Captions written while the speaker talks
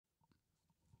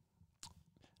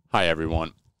Hi,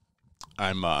 everyone.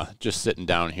 I'm just sitting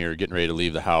down here getting ready to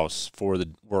leave the house for the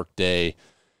work day.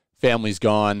 Family's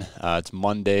gone. It's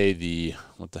Monday,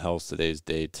 what the hell's today's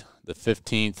date? The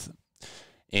 15th.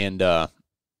 And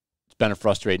it's been a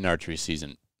frustrating archery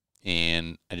season.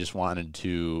 And I just wanted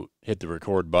to hit the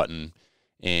record button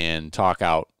and talk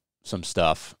out some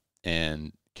stuff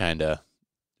and kind of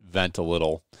vent a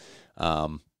little.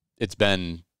 It's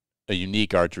been a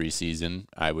unique archery season,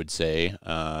 I would say.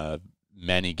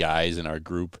 Many guys in our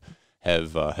group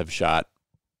have shot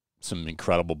some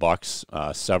incredible bucks,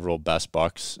 several best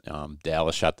bucks.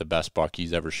 Dallas shot the best buck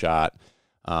he's ever shot.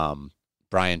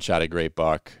 Brian shot a great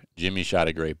buck. Jimmy shot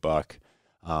a great buck.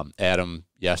 Adam,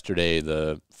 yesterday,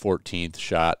 the 14th,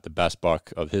 shot the best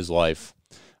buck of his life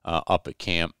up at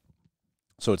camp.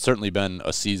 So it's certainly been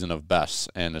a season of bests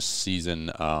and a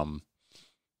season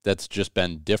that's just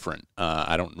been different.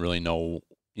 I don't really know,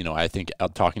 I think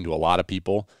talking to a lot of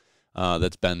people,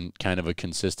 that's been kind of a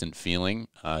consistent feeling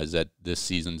is that this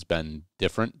season's been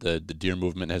different. The deer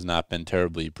movement has not been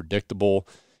terribly predictable.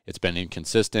 It's been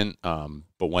inconsistent,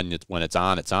 but when it's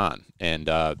on, it's on. And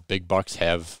big bucks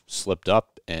have slipped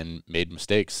up and made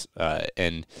mistakes.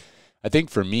 And I think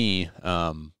for me,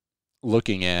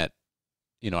 looking at,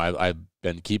 I've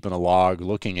been keeping a log,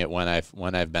 looking at when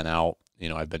I've been out.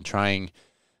 I've been trying.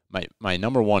 My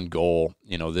number one goal,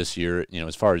 this year,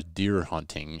 as far as deer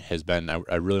hunting has been,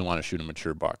 I really want to shoot a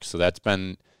mature buck. So that's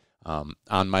been on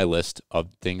my list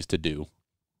of things to do.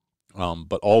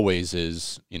 But always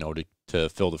is, to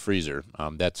fill the freezer.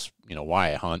 That's,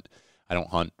 why I hunt. I don't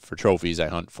hunt for trophies. I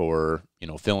hunt for,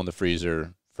 filling the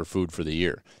freezer for food for the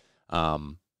year.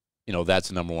 That's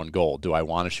the number one goal. Do I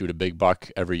want to shoot a big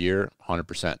buck every year?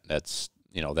 100%.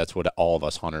 That's what all of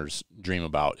us hunters dream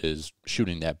about, is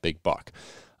shooting that big buck.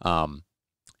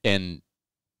 And,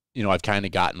 I've kind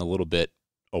of gotten a little bit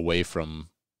away from,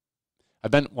 I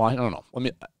don't know.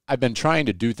 I've been trying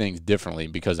to do things differently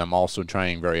because I'm also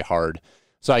trying very hard.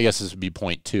 So I guess this would be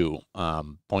point two.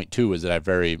 Point two is that I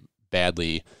very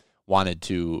badly wanted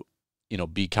to,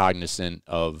 be cognizant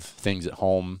of things at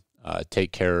home,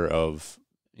 take care of,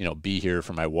 be here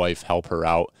for my wife, help her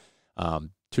out.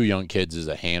 2 young kids is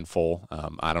a handful.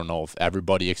 I don't know if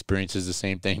everybody experiences the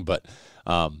same thing, but,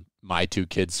 my 2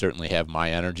 kids certainly have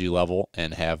my energy level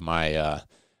and have my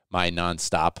my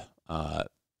nonstop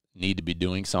need to be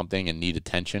doing something and need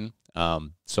attention.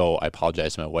 So I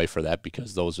apologize to my wife for that,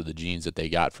 because those are the genes that they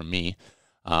got from me.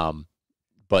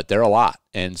 But they're a lot,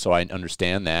 and so I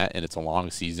understand that, and it's a long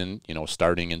season.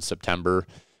 Starting in September,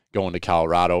 going to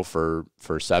Colorado for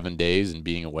 7 days and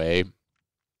being away.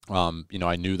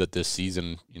 I knew that this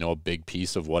season, a big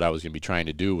piece of what I was going to be trying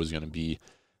to do was going to be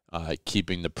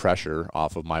keeping the pressure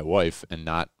off of my wife and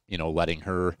not, letting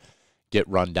her get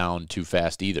run down too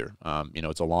fast either.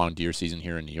 It's a long deer season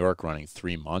here in New York, running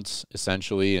 3 months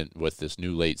essentially, and with this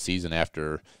new late season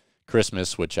after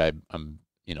Christmas, which I'm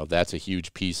that's a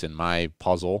huge piece in my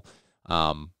puzzle.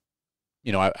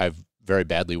 I've very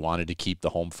badly wanted to keep the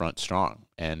home front strong,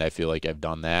 and I feel like I've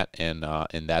done that, and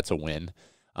that's a win.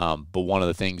 But one of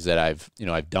the things that I've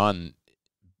done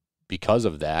because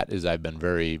of that is I've been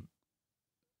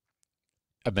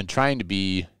trying to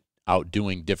be out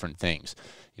doing different things.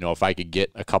 If I could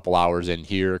get a couple hours in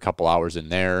here, a couple hours in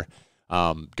there,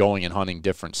 going and hunting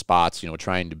different spots,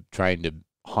 trying to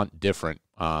hunt different,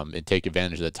 and take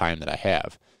advantage of the time that I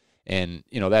have. And,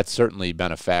 that's certainly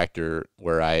been a factor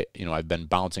where I've been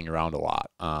bouncing around a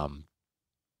lot.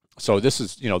 So this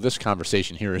is, this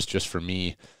conversation here is just for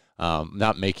me,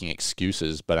 not making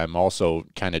excuses, but I'm also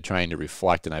kind of trying to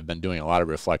reflect, and I've been doing a lot of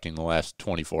reflecting the last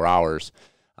 24 hours,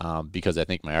 because I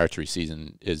think my archery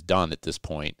season is done at this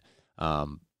point,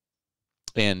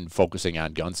 and focusing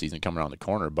on gun season coming around the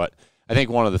corner. But I think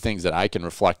one of the things that I can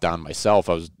reflect on myself,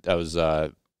 I was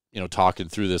talking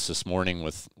through this morning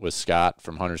with Scott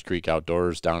from Hunters Creek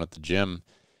Outdoors down at the gym,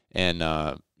 and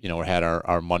we had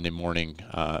our Monday morning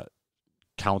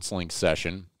counseling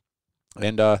session,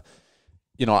 and I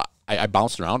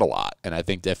bounced around a lot, and I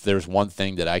think that if there's one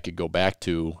thing that I could go back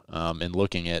to, in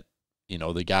looking at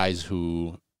the guys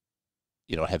who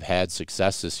have had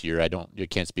success this year, I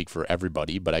can't speak for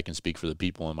everybody, but I can speak for the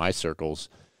people in my circles.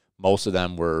 Most of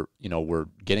them were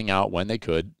getting out when they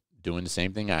could, doing the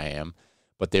same thing I am,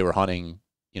 but they were hunting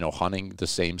the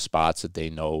same spots that they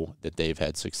know that they've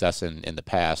had success in the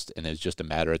past, and it's just a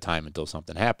matter of time until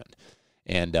something happened.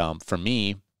 And for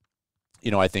me,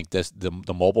 I think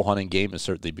the mobile hunting game has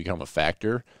certainly become a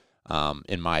factor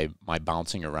in my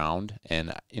bouncing around,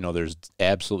 and there's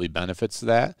absolutely benefits to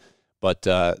that. But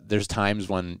there's times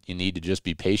when you need to just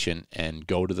be patient and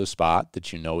go to the spot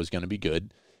that is going to be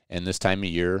good, And this time of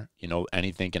year,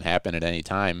 anything can happen at any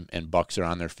time, and bucks are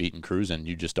on their feet and cruising.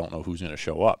 You just don't know who's going to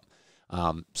show up.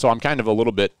 So I'm kind of a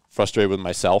little bit frustrated with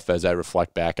myself as I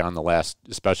reflect back on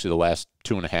especially the last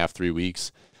 2.5, 3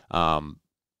 weeks.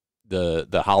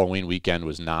 The Halloween weekend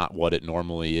was not what it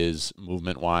normally is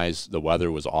movement-wise. The weather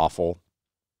was awful,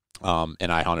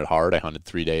 and I hunted hard. I hunted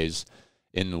 3 days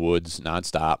in the woods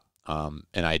nonstop,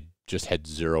 and I just had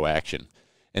zero action.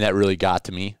 And that really got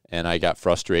to me, and I got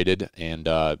frustrated and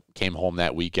came home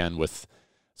that weekend with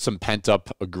some pent-up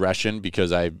aggression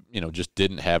because I just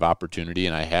didn't have opportunity,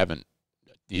 and I haven't,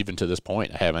 even to this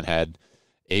point, I haven't had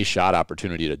a shot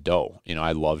opportunity to doe.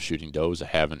 I love shooting does. I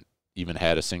haven't even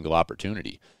had a single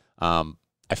opportunity.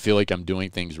 I feel like I'm doing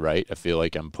things right. I feel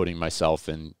like I'm putting myself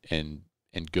in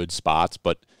good spots.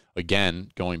 But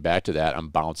again, going back to that, I'm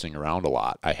bouncing around a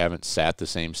lot. I haven't sat the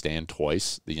same stand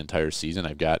twice the entire season.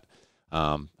 I've got,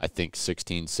 I think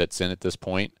 16 sits in at this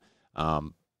point. I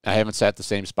haven't sat the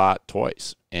same spot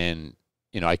twice. And,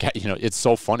 it's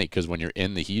so funny because when you're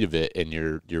in the heat of it and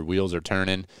your wheels are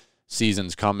turning,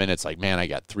 season's coming, it's like, man, I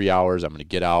got 3 hours. I'm going to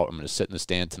get out. I'm going to sit in the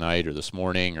stand tonight or this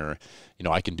morning, or,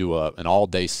 I can do an all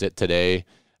day sit today.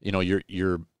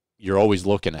 You're always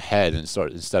looking ahead and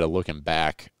instead of looking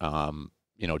back,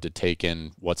 to take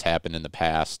in what's happened in the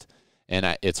past.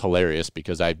 And it's hilarious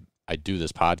because I do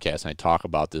this podcast and I talk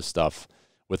about this stuff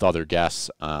with other guests.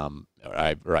 Or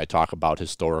I talk about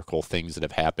historical things that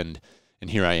have happened. And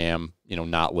here I am,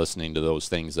 not listening to those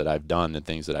things that I've done and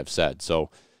things that I've said. So,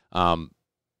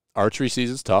 archery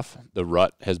season's tough. The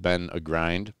rut has been a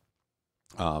grind.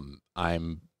 I'm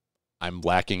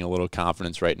lacking a little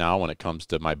confidence right now when it comes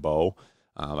to my bow.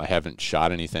 I haven't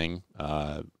shot anything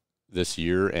this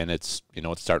year, and it's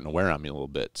starting to wear on me a little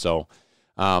bit. So,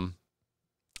 I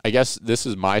guess this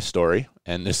is my story,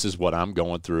 and this is what I'm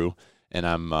going through. And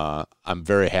I'm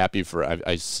very happy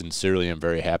I sincerely am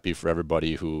very happy for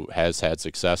everybody who has had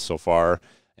success so far,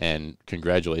 and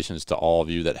congratulations to all of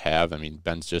you that have. I mean,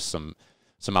 Ben's just some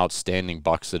outstanding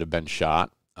bucks that have been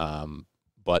shot.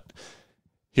 But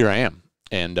here I am,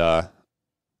 and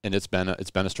it's been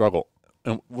a struggle.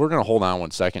 And we're gonna hold on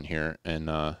 1 second here,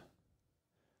 and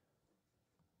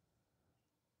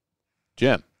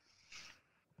Jim,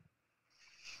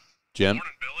 Morning,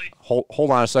 Billy.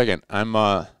 hold on a second. I'm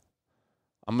going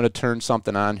to turn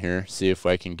something on here, see if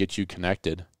I can get you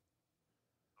connected.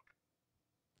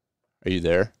 Are you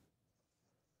there?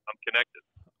 I'm connected.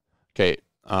 Okay.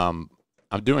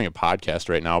 I'm doing a podcast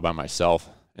right now by myself,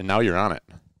 and now you're on it.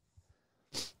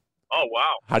 Oh,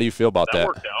 wow. How do you feel about that? That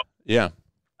worked out. Yeah.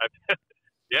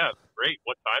 Yeah, great.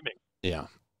 What timing? Yeah.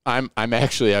 I'm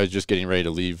actually, I was just getting ready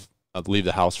to leave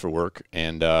the house for work,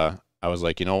 and I was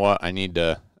like, you know what?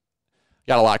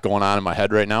 Got a lot going on in my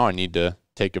head right now. I need to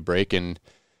take a break and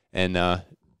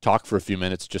talk for a few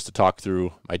minutes just to talk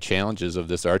through my challenges of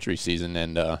this archery season.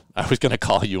 And I was going to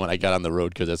call you when I got on the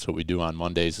road because that's what we do on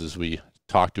Mondays is we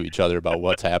talk to each other about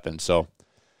what's happened. So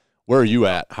where are you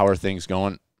at? How are things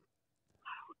going?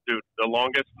 Dude, the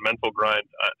longest mental grind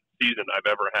season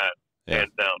I've ever had,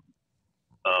 hands down.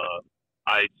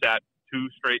 I sat 2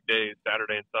 straight days,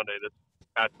 Saturday and Sunday. This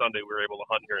past Sunday we were able to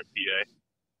hunt here in PA.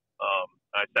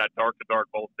 I sat dark to dark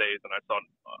both days, and I saw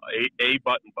a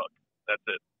button buck. That's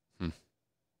it.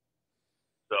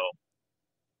 So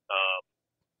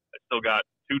I still got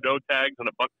 2 doe tags and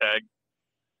a buck tag,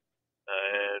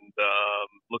 and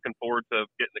looking forward to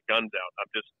getting the guns out.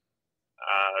 I'm just,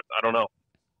 I don't know.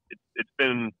 It's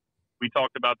been, we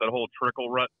talked about that whole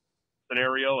trickle rut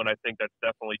scenario, and I think that's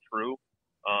definitely true.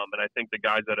 And I think the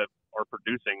guys that are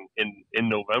producing in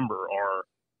November are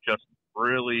just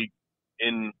really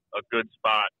in a good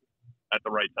spot at the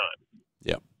right time.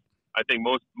 Yeah. I think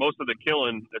most of the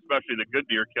killing, especially the good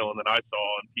deer killing that I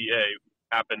saw in PA,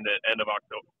 happened at end of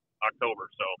October.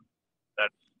 So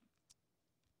that's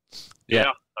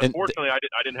Unfortunately, I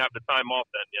didn't have the time off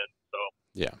then yet. So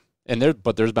yeah,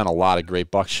 but there's been a lot of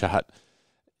great buckshot.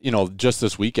 Just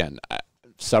this weekend,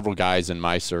 several guys in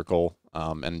my circle,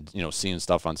 and seeing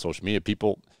stuff on social media.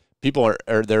 People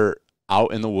are they're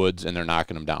out in the woods and they're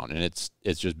knocking them down, and it's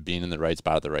just being in the right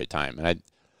spot at the right time. And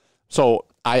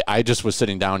I just was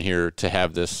sitting down here to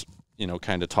have this,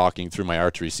 kind of talking through my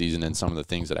archery season and some of the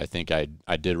things that I think I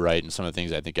did right and some of the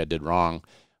things I think I did wrong.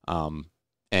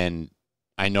 And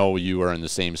I know you are in the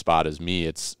same spot as me.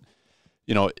 It's,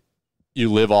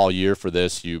 you live all year for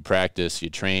this. You practice, you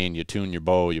train, you tune your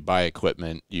bow, you buy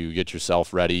equipment, you get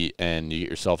yourself ready, and you get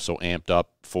yourself so amped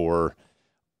up for,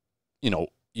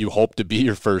 you hope to be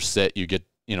your first sit. You get,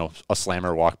 a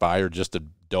slammer walk by or just a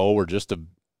doe or just a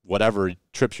whatever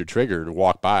trips your trigger to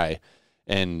walk by.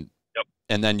 And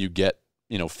then you get,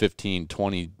 15,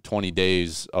 20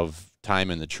 days of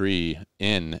time in the tree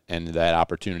and that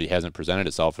opportunity hasn't presented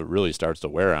itself, it really starts to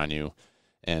wear on you.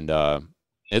 And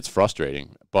it's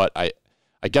frustrating. But I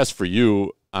guess for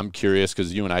you, I'm curious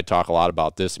because you and I talk a lot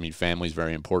about this. I mean, family's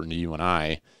very important to you and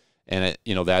I. And,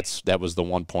 that was the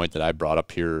one point that I brought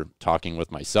up here talking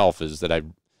with myself is that I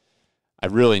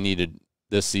really needed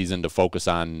this season to focus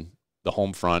on the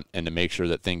home front and to make sure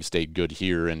that things stayed good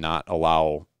here and not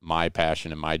allow my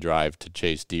passion and my drive to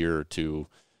chase deer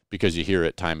because you hear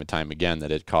it time and time again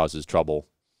that it causes trouble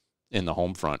in the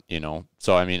home front,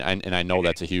 So, I mean, I know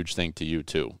that's a huge thing to you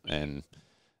too. And,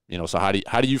 so how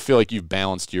do you feel like you've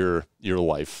balanced your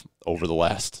life over the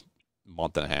last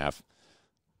month and a half?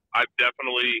 I've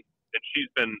definitely, and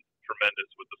she's been tremendous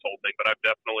with this whole thing, but I've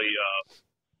definitely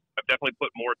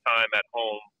put more time at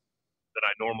home than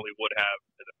I normally would have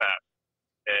in the past.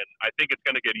 And I think it's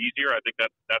going to get easier. I think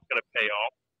that's going to pay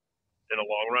off in the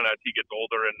long run as he gets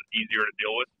older and easier to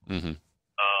deal with. Mm-hmm.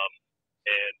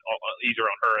 And easier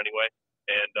on her anyway.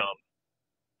 And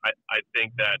I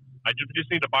think that I just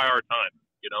need to buy our time,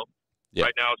 Yeah.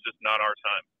 Right now it's just not our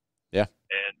time. Yeah.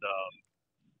 And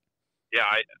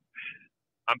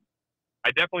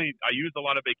I used a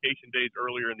lot of vacation days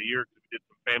earlier in the year because we did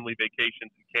some family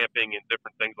vacations and camping and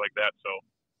different things like that. So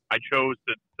I chose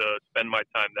to spend my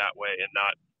time that way and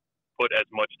not put as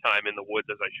much time in the woods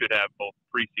as I should have both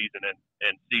preseason and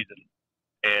season.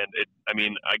 And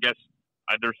I guess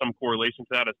there's some correlation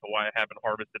to that as to why I haven't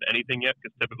harvested anything yet,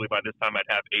 because typically by this time I'd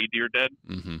have a deer dead.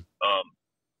 Mm-hmm.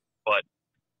 But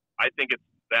I think it's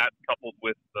that coupled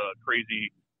with the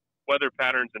crazy weather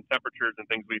patterns and temperatures and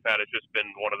things we've had. It's just been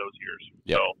one of those years.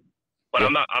 Yep. So, but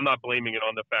yep. I'm not blaming it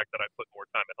on the fact that I put more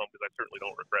time at home, because I certainly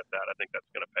don't regret that. I think that's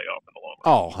going to pay off in the long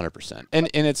run. Oh, 100%. And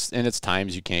it's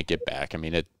times you can't get back. I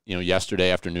mean,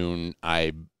 yesterday afternoon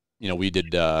I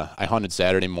hunted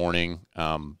Saturday morning.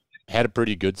 Had a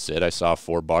pretty good sit. I saw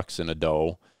 4 bucks and a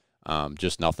doe,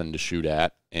 just nothing to shoot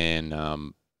at. And,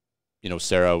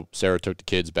 Sarah took the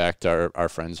kids back to our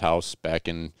friend's house back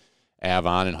in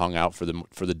Avon and hung out for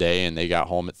the day. And they got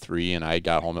home at 3 and I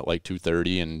got home at like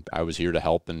 2:30 and I was here to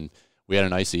help. And we had a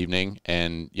nice evening.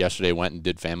 And yesterday went and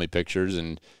did family pictures.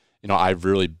 And, I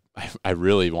really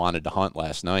wanted to hunt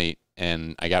last night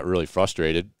and I got really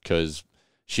frustrated because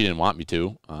she didn't want me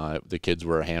to. The kids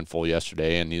were a handful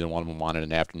yesterday, and neither one of them wanted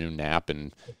an afternoon nap.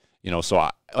 And, so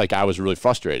I was really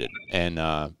frustrated.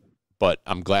 And but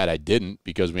I'm glad I didn't,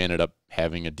 because we ended up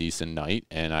having a decent night,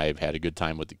 and I've had a good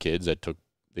time with the kids. I took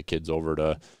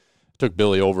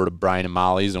Billy over to Brian and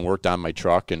Molly's and worked on my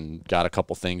truck and got a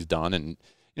couple things done, and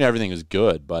everything is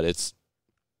good. But it's,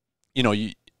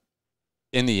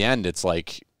 in the end, it's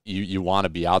like you want to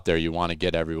be out there, you want to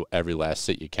get every last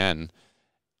sit you can.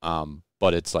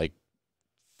 But it's like,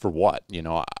 for what?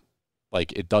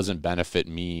 Like, it doesn't benefit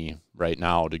me right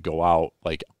now to go out.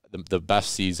 Like, the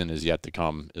best season is yet to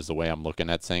come, is the way I'm looking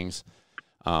at things.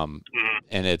 And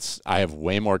I have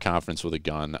way more confidence with a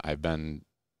gun. I've been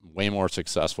way more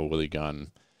successful with a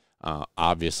gun.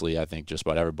 Obviously, I think just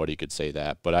about everybody could say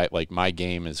that. But my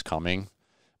game is coming.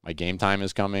 My game time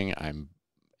is coming.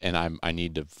 I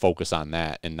need to focus on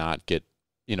that and not get,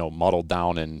 muddled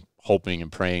down and hoping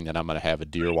and praying that I'm going to have a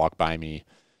deer walk by me,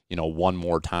 one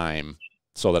more time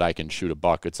so that I can shoot a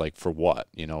buck. It's like, for what?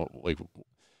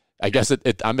 I guess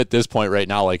I'm at this point right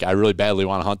now, like, I really badly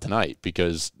want to hunt tonight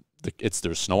because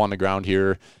there's snow on the ground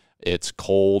here. It's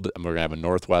cold and we're going to have a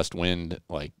northwest wind.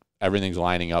 Like, everything's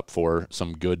lining up for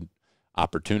some good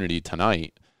opportunity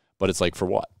tonight, but it's like, for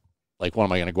what? Like, what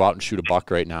am I going to go out and shoot a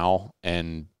buck right now?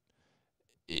 And,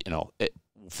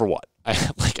 for what? I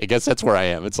guess that's where I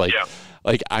am. It's like,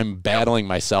 like, I'm battling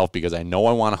myself because I know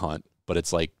I want to hunt, but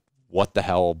it's like, what the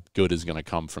hell good is going to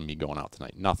come from me going out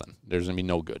tonight? Nothing. There's going to be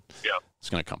no good. Yeah. It's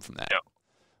going to come from that. Yeah.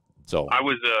 So I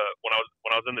was, when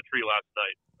I was in the tree last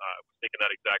night, I was thinking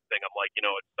that exact thing. I'm like,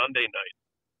 it's Sunday night.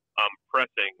 I'm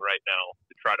pressing right now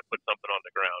to try to put something on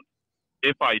the ground.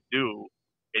 If I do,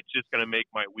 it's just going to make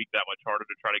my week that much harder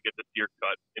to try to get the deer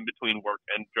cut in between work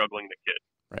and juggling the kid.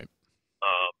 Right.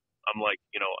 I'm like,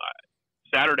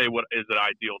 Saturday is an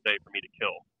ideal day for me to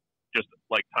kill, just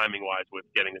like timing wise with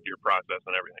getting the deer process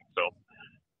and everything. So,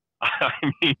 I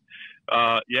mean,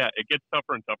 it gets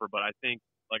tougher and tougher, but I think,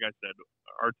 like I said,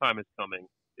 our time is coming.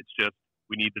 It's just,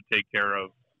 we need to take care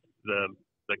of the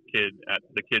kids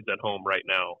at home right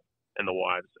now and the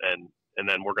wives, and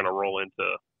then we're going to roll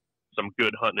into some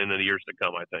good hunting in the years to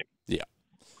come, I think. Yeah.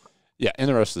 Yeah. And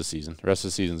the rest of the season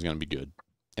is going to be good.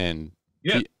 And,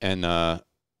 PA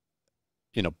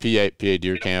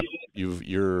deer camp,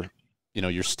 you're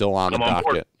still on the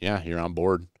docket. Yeah. You're on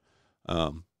board.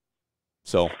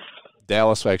 So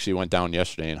Dallas actually went down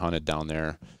yesterday and hunted down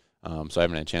there. So I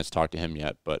haven't had a chance to talk to him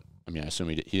yet, but I mean, I assume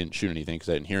he didn't shoot anything because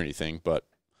I didn't hear anything, but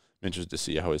I'm interested to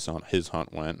see how his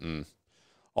hunt went and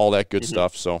all that good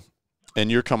stuff. So,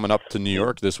 and you're coming up to New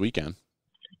York this weekend.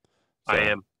 So I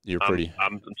am. You're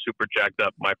I'm super jacked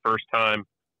up. My first time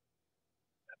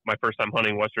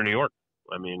hunting Western New York.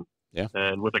 I mean, yeah.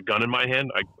 And with a gun in my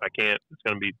hand, I can't. It's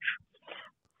going to be.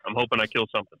 I'm hoping I kill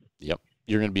something. Yep.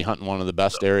 You're going to be hunting one of the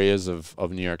best areas of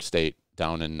New York State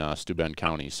down in Steuben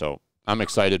County. So I'm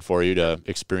excited for you to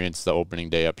experience the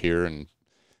opening day up here and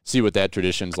see what that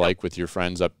tradition's like with your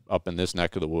friends up in this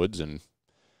neck of the woods. And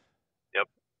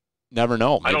never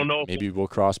know. I don't know. Maybe we'll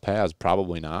cross paths.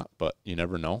 Probably not, but you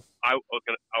never know. I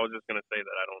was just gonna say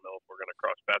that I don't know if we're gonna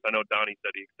cross paths. I know Donnie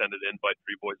said he extended an invite for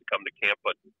you boys to come to camp,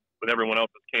 but with everyone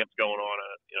else's camps going on,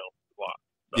 a lot.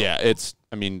 So. Yeah,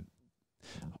 I mean,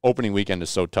 opening weekend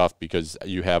is so tough because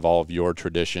you have all of your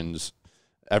traditions.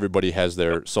 Everybody has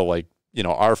their so like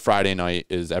our Friday night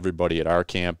is everybody at our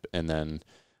camp, and then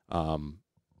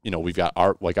we've got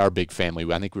our big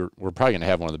family. I think we're probably gonna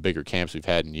have one of the bigger camps we've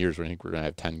had in years. I think we're gonna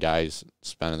have 10 guys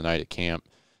spending the night at camp.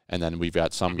 And then we've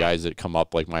got some guys that come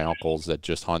up, like my uncles, that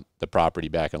just hunt the property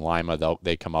back in Lima.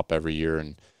 They come up every year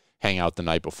and hang out the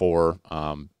night before.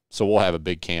 So we'll have a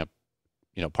big camp,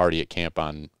 party at camp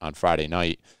on Friday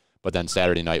night. But then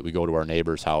Saturday night we go to our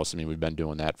neighbor's house. I mean, we've been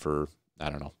doing that for,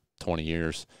 20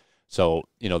 years. So,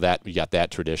 that we got that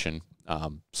tradition.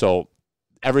 So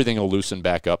everything will loosen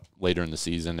back up later in the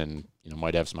season, and,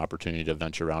 might have some opportunity to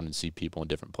venture around and see people in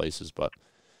different places. But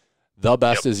the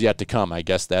best is yet to come. I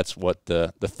guess that's what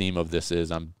the theme of this is.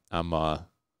 I'm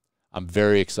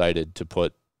very excited to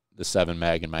put the 7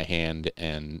 mag in my hand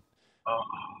and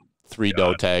 3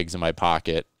 doe tags in my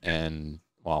pocket. And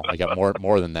well, I got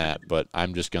more than that, but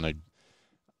I'm just gonna.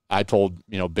 I told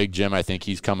Big Jim I think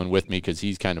he's coming with me because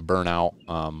he's kind of burnt out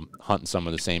hunting some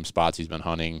of the same spots he's been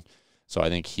hunting. So I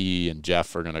think he and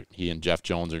Jeff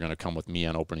Jones are gonna come with me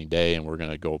on opening day, and we're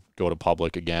gonna go to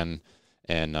public again.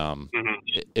 And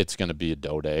it's going to be a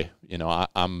doe day.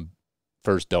 I'm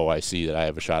first doe I see that I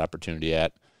have a shot opportunity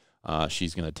at.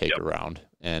 She's going to take a round,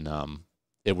 and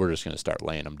we're just going to start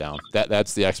laying them down.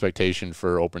 That's the expectation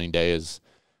for opening day is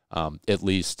at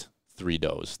least 3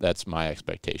 does. That's my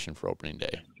expectation for opening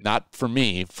day. Not for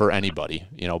me, for anybody.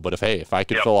 But if I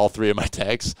could fill all 3 of my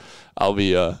tags, I'll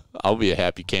be a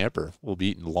happy camper. We'll be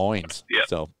eating loins. Yeah.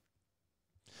 So.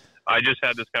 I just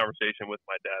had this conversation with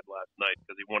my dad last night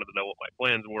because he wanted to know what my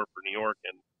plans were for New York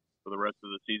and for the rest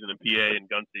of the season in PA and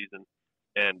gun season.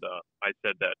 And I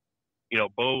said that,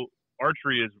 bow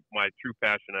archery is my true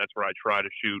passion. That's where I try to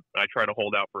shoot. I try to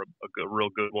hold out for a real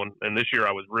good one. And this year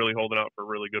I was really holding out for a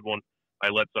really good one. I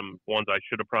let some ones I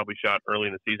should have probably shot early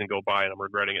in the season go by, and I'm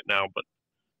regretting it now. But,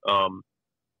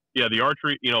 the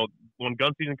archery, when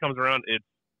gun season comes around,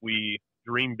 we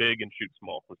dream big and shoot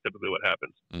small. That's typically what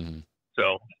happens. Mm-hmm.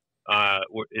 So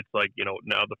it's like,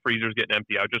 now the freezer's getting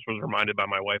empty. I just was reminded by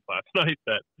my wife last night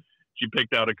that she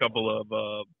picked out a couple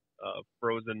of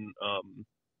frozen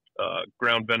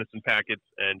ground venison packets,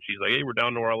 and she's like, "Hey, we're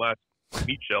down to our last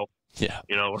meat shelf." Yeah.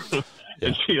 And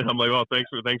I'm like, "Oh, thanks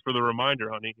for the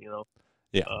reminder, honey."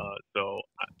 Yeah. So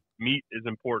meat is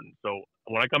important. So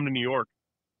when I come to New York,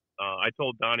 I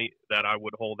told Donnie that I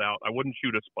would hold out. I wouldn't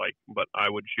shoot a spike, but I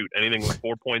would shoot anything with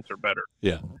 4 points or better.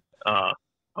 Yeah.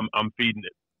 I'm feeding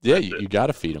it. Yeah, you got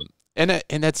to feed them.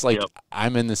 And that's like,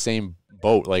 I'm in the same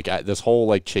boat. Like this whole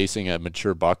like chasing a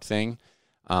mature buck thing.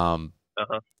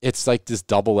 It's like this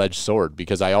double-edged sword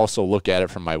because I also look at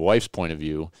it from my wife's point of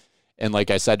view. And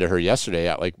like I said to her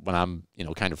yesterday, like when I'm,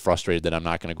 kind of frustrated that I'm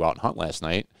not going to go out and hunt last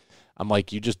night, I'm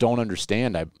like, you just don't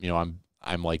understand.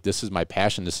 I'm like, this is my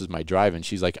passion. This is my drive. And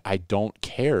she's like, I don't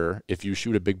care if you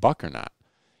shoot a big buck or not,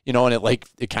 and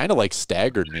it kind of like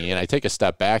staggered me. And I take a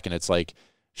step back and it's like,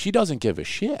 she doesn't give a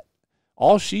shit.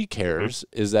 All she cares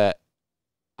is that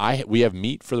we have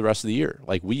meat for the rest of the year.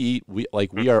 Like we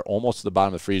are almost to the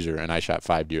bottom of the freezer, and I shot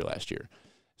 5 deer last year.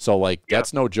 So like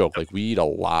that's no joke. Like we eat a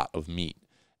lot of meat.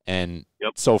 And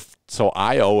so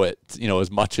I owe it,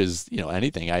 as much as,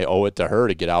 anything, I owe it to her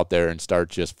to get out there and start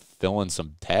just filling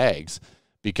some tags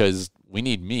because we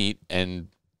need meat, and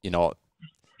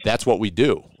that's what we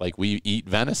do. Like we eat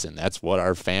venison. That's what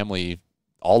our family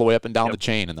all the way up and down the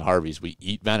chain in the Harveys, we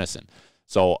eat venison.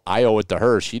 So I owe it to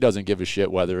her. She doesn't give a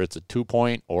shit whether it's a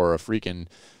 2-point or a freaking,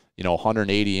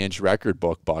 180-inch record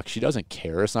book buck. She doesn't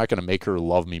care. It's not going to make her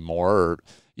love me more, or,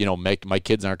 make my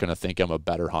kids aren't going to think I'm a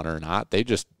better hunter or not. They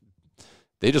just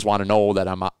want to know that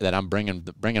I'm bringing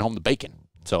home the bacon.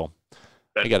 So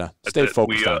I gotta stay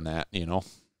focused on that.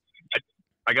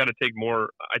 I got to take more.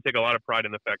 I take a lot of pride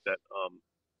in the fact that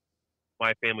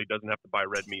my family doesn't have to buy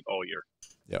red meat all year.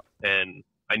 Yeah, and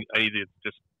I need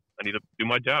I need to do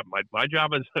my job. My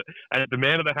job is, as the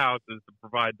man of the house, is to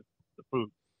provide the food.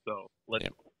 So let's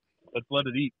let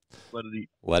it eat. Let it eat.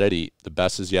 Let it eat. The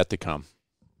best is yet to come.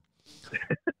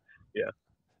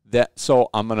 Yeah. So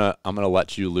I'm gonna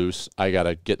let you loose. I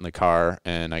gotta get in the car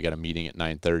and I got a meeting at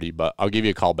 9:30. But I'll give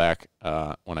you a call back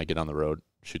when I get on the road.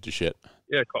 Shoot the shit.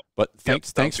 Yeah, cool. But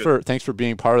thanks for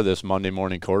being part of this Monday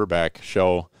morning quarterback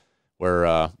show,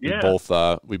 where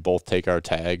we both take our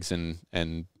tags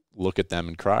and look at them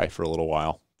and cry for a little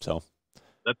while. So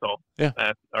that's all. Yeah,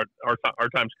 our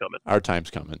time's coming. Our time's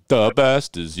coming. The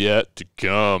best is yet to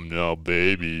come. Now,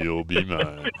 baby, you'll be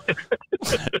mine.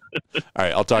 All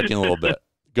right, I'll talk to you in a little bit.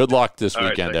 Good luck this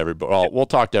weekend, everybody. Well, we'll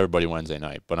talk to everybody Wednesday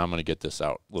night, but I'm going to get this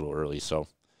out a little early so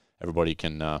everybody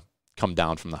can come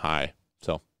down from the high.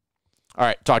 So, all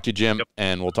right, talk to you, Jim,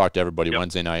 and we'll talk to everybody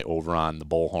Wednesday night over on the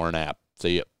Bullhorn app.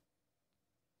 See ya.